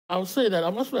I would say that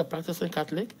I'm also a practicing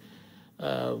Catholic,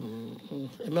 a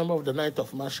member of the Knight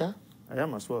of Masha. I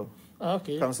am as well.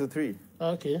 Okay. Council 3.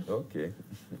 Okay. Okay.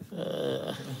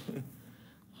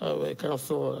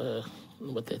 Council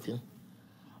number 13.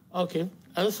 Okay.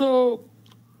 And so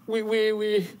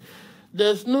we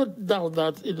there's no doubt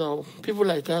that, people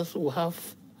like us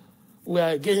we are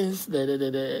against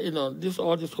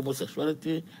all this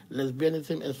homosexuality,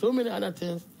 lesbianism, and so many other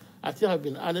things I think have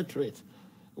been added to it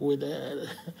with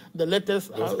the letters.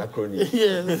 Those acronyms.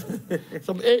 Yes.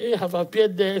 Some AA have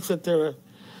appeared there, etc.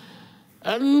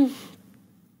 And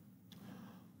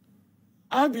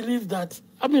I believe that,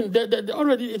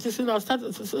 already it is in our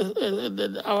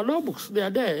our law books, they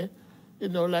are there,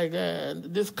 like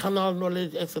this carnal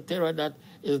knowledge, etc., that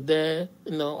is there,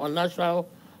 unnatural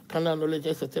carnal knowledge,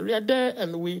 etc. We are there,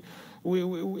 and we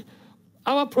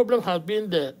our problem has been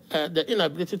the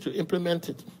inability to implement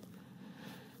it.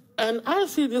 And I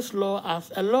see this law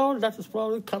as a law that is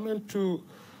probably coming to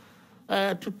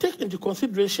take into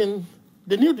consideration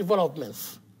the new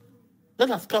developments that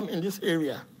have come in this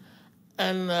area.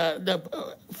 And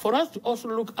for us to also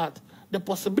look at the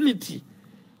possibility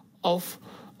of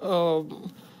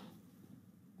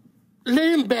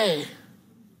laying bare,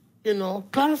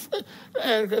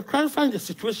 clarifying the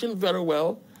situation very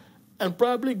well, and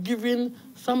probably giving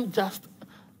some just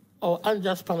or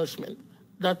unjust punishment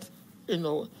that,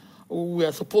 we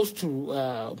are supposed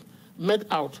to met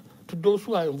out to those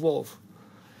who are involved.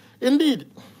 Indeed,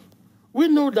 we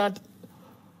know that,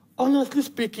 honestly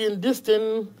speaking, this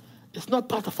thing is not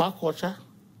part of our culture.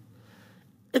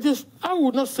 It is, I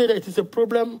would not say that it is a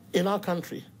problem in our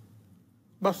country,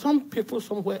 but some people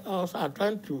somewhere else are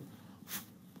trying to,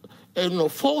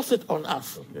 force it on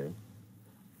us. Okay.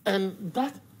 And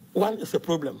that one is a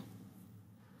problem.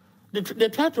 They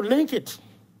try to link it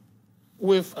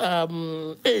with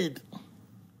aid,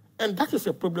 and that is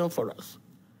a problem for us.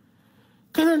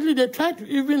 Currently, they try to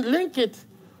even link it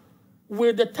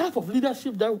with the type of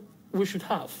leadership that we should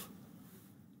have.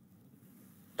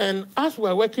 And as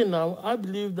we're working now, I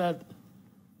believe that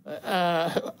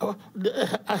at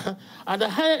the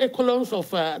higher echelons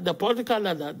of the political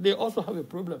ladder, they also have a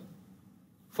problem.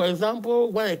 For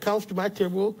example, when it comes to my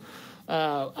table,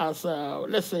 let's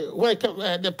say,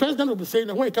 the president will be saying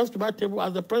that when it comes to my table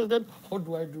as the president, what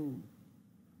do I do?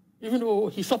 Even though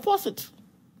he supports it.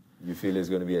 You feel it's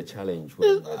going to be a challenge?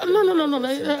 No.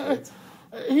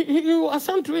 He will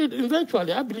assent to it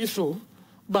eventually, I believe so.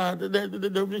 But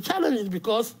the challenge is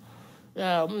because,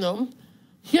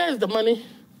 here is the money,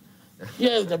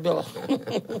 here is the bill.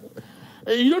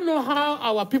 You don't know how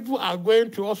our people are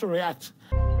going to also react